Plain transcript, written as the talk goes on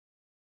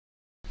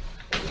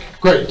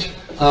Great.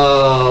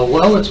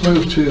 Well, let's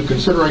move to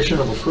consideration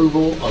of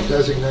approval of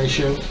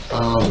designation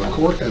of the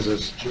court as a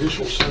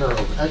Judicial Center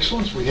of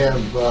Excellence. We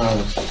have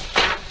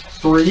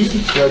three,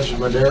 Judge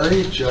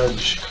Maderi,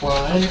 Judge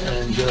Klein,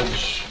 and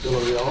Judge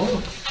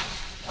Villarreal.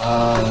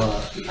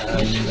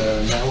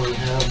 And now we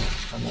have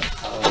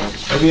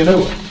maybe a new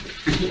one.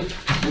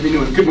 Maybe a new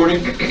one. Good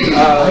morning.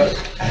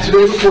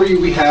 Today before you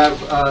we have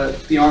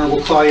the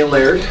Honorable Claudia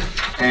Laird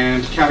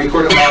and County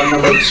Court at Law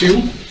number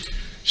 2.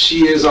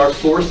 She is our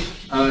fourth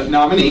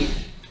nominee.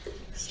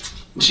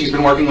 She's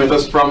been working with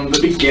us from the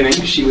beginning.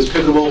 She was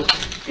pivotal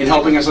in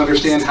helping us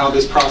understand how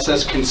this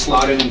process can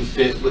slot in and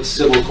fit with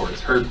civil courts.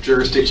 Her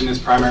jurisdiction is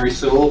primary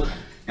civil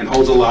and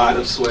holds a lot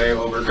of sway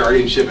over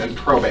guardianship and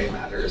probate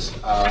matters.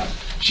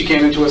 She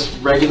came into us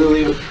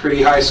regularly with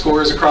pretty high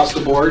scores across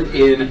the board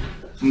in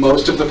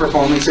most of the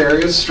performance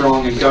areas,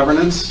 strong in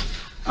governance,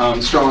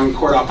 strong in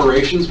court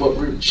operations.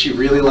 What she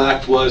really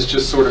lacked was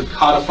just sort of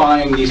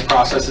codifying these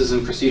processes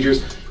and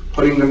procedures,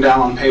 putting them down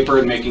on paper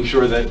and making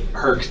sure that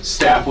her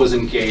staff was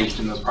engaged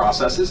in those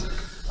processes.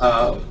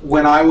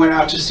 When I went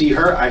out to see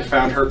her, I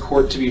found her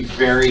court to be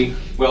very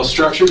well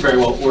structured, very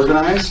well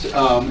organized,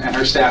 and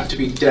her staff to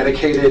be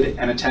dedicated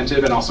and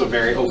attentive and also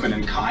very open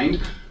and kind,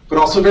 but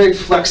also very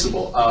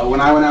flexible. When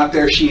I went out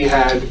there, she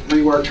had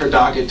reworked her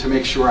docket to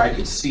make sure I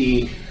could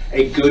see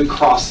a good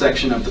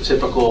cross-section of the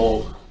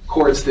typical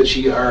courts that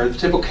the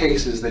typical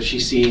cases that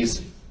she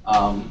sees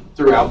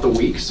throughout the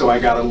week. So I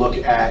got to look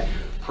at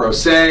pro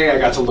se, I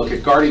got to look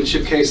at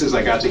guardianship cases,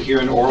 I got to hear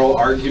an oral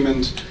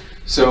argument.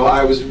 So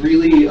I was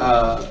really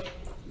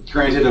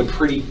granted a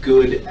pretty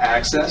good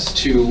access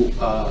to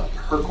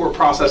her court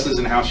processes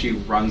and how she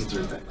runs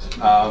through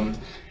things.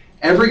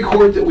 Every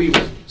court that we've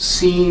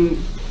seen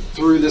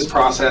through this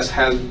process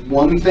has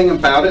one thing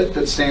about it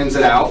that stands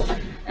it out,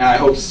 and I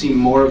hope to see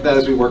more of that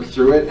as we work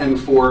through it. And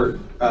for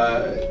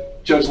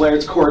Judge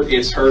Laird's court,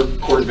 it's her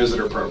court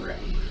visitor program.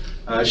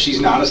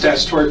 She's not a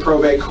statutory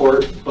probate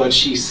court, but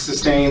she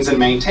sustains and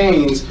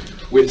maintains,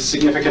 with a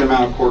significant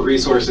amount of court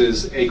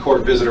resources, a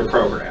court visitor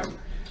program.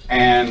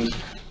 And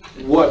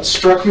what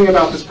struck me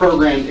about this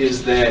program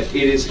is that it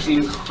is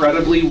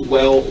incredibly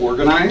well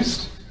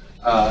organized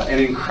and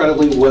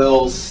incredibly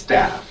well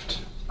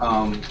staffed.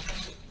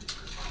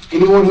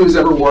 Anyone who's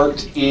ever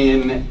worked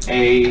in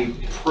a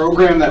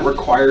program that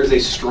requires a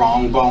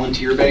strong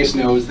volunteer base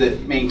knows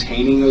that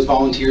maintaining those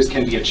volunteers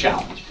can be a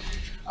challenge.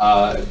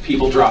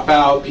 People drop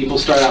out, people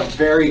start out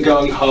very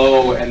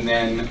gung-ho, and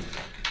then,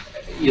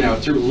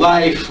 through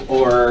life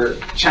or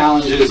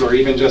challenges or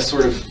even just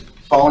sort of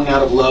falling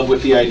out of love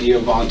with the idea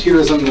of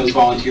volunteerism, those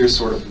volunteers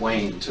sort of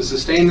wane. To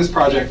sustain this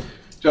project,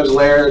 Judge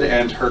Laird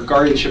and her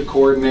guardianship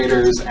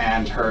coordinators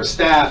and her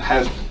staff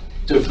have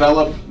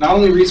developed not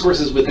only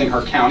resources within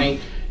her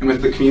county and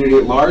with the community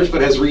at large,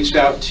 but has reached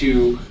out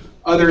to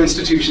other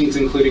institutions,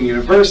 including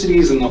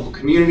universities and local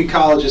community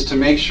colleges, to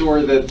make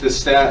sure that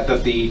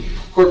the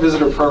court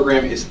visitor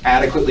program is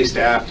adequately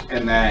staffed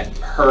and that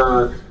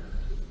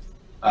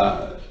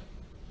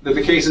that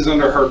the cases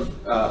under her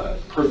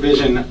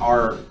provision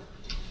are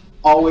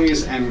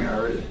always and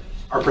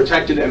are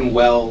protected and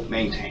well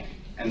maintained.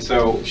 And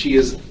so she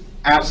is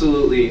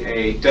absolutely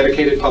a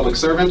dedicated public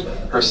servant.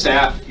 Her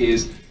staff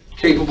is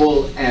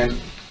capable and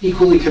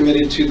equally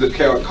committed to the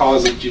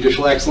cause of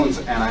judicial excellence,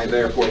 and I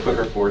therefore put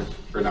her forth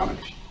for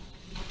nomination.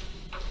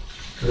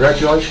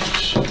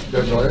 Congratulations,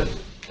 Judge Laird.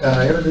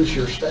 Introduce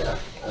your staff.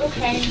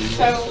 Okay,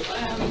 so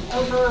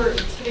over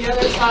to the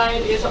other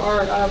side is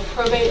our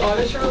probate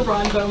auditor,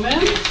 Ron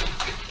Bowman.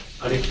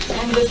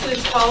 And this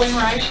is Colleen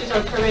Rice, she's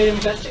our probate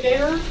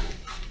investigator.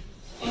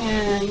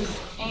 And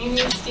Amy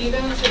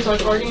Stevens is our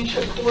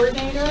guardianship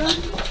coordinator.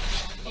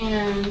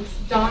 And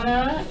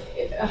Donna,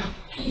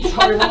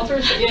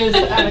 Walters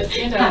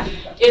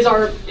is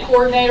our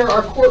coordinator,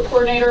 our court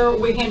coordinator.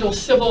 We handle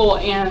civil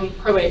and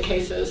probate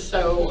cases,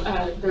 so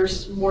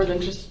there's more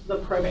than just the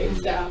probate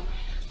staff.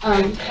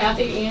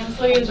 Kathy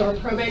Ansley is our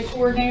probate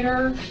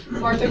coordinator.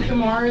 Martha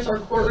Kumar is our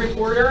court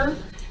reporter.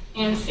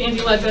 And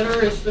Sandy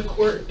Ledbetter is the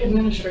court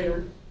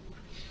administrator.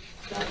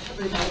 That's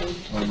everybody.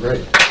 Oh,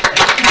 great.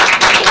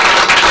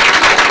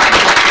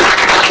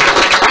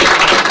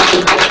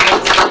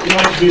 You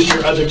want to introduce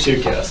your other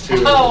two guests, who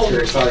is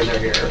very excited they're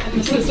here.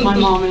 And this is my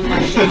mom and my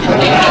dad.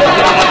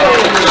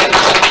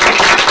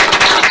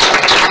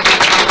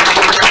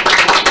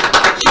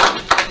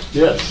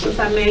 Yes. If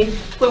I may,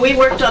 when we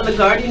worked on the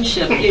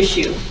guardianship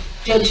issue,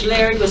 Judge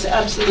Laird was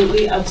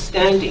absolutely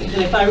outstanding.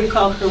 And if I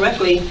recall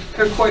correctly,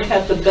 her court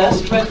had the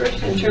best record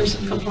in terms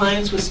of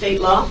compliance with state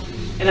law.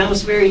 And I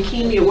was very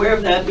keenly aware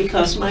of that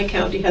because my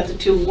county had the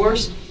two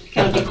worst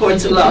county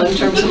courts of law in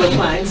terms of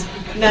compliance,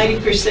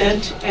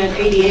 90% and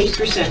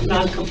 88%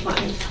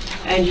 non-compliant.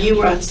 And you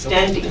were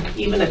outstanding,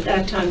 even at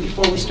that time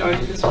before we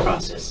started this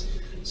process.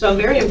 So I'm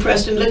very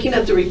impressed. And looking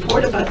at the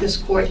report about this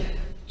court,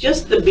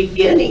 just the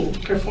beginning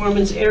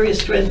performance area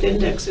strength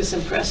index is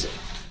impressive.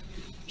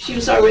 She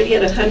was already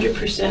at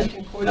 100%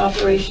 in court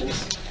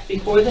operations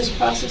before this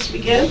process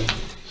began,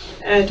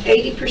 at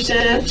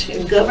 80%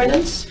 in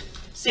governance,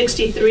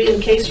 63%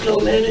 in case flow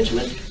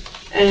management,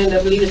 and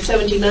I believe it's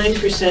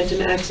 79%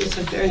 in access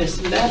and fairness,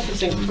 and that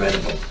is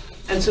incredible.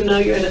 And so now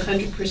you're at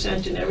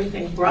 100% in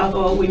everything.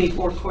 Bravo, we need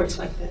more courts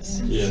like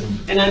this. Yeah.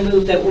 And I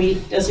move that we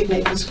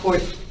designate this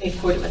court a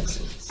court of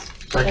excellence.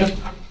 Second?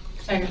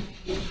 Second.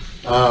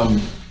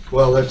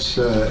 Well, it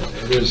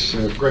is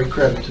great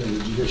credit to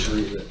the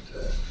judiciary that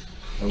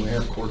we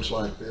have courts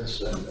like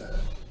this, and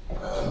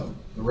the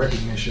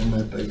recognition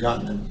that they've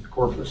gotten in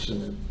Corpus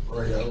and in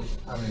Laredo,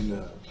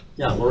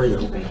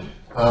 Laredo,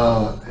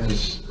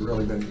 has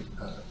really been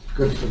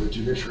good for the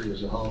judiciary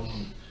as a whole.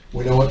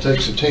 We know it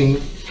takes a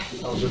team.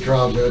 I was a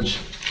trial judge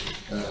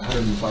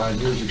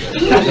 105 years ago,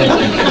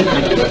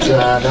 but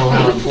I know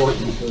how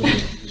important the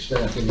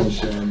staffing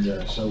is,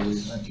 and so we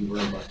thank you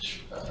very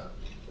much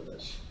for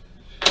this.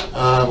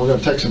 We're going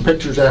to take some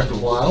pictures after a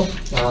while,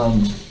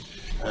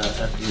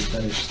 after we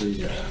finish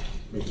the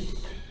meeting.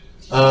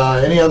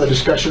 Any other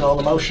discussion on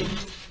the motion?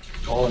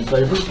 All in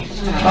favor?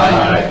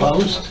 Aye.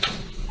 Opposed?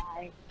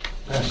 Aye.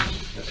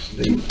 Passes. Yes,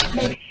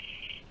 indeed.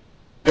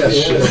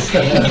 Yes.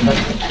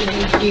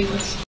 Thank you.